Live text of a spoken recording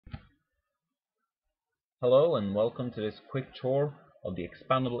Hello and welcome to this quick tour of the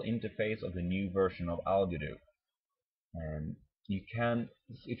expandable interface of the new version of Algodoo. And you can,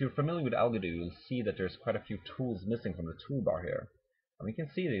 if you're familiar with Algodoo, you'll see that there's quite a few tools missing from the toolbar here. And we can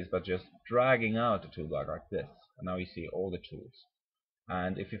see these by just dragging out the toolbar like this. And now you see all the tools.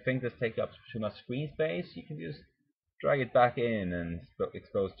 And if you think this takes up too much screen space, you can just drag it back in and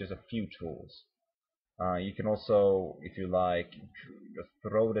expose just a few tools. You can also, if you like, just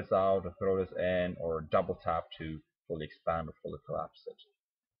throw this out or throw this in, or double tap to fully expand or fully collapse it.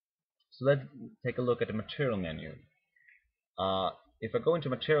 So let's take a look at the material menu. If I go into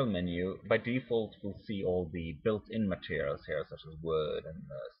material menu, by default we'll see all the built-in materials here, such as wood and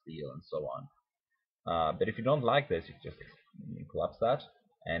steel and so on. But if you don't like this, you can just collapse that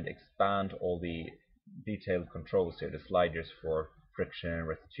and expand all the detailed controls here, the sliders for friction,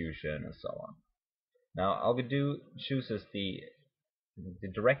 restitution, and so on. Now Algodoo chooses the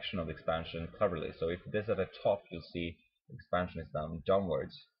direction of expansion cleverly. So if this is at the top, you'll see expansion is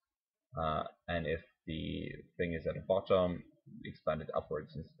downwards, and if the thing is at the bottom, expand it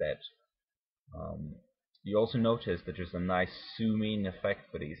upwards instead. You also notice that there's a nice zoom in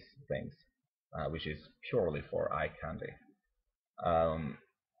effect for these things, which is purely for eye candy.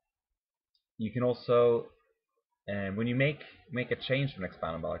 You can also, when you make a change to an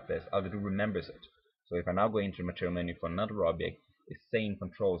expandable like this, Algodoo remembers it. So if I now go into the material menu for another object, the same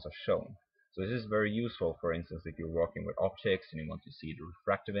controls are shown. So this is very useful, for instance, if you're working with optics and you want to see the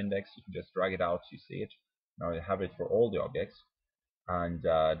refractive index, you can just drag it out, you see it. Now you have it for all the objects, and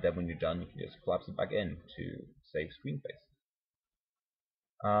then when you're done, you can just collapse it back in to save screen space.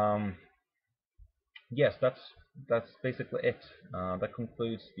 Yes, that's basically it. That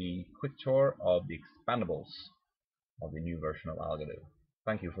concludes the quick tour of the expandables of the new version of Algodoo.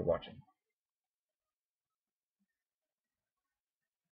 Thank you for watching.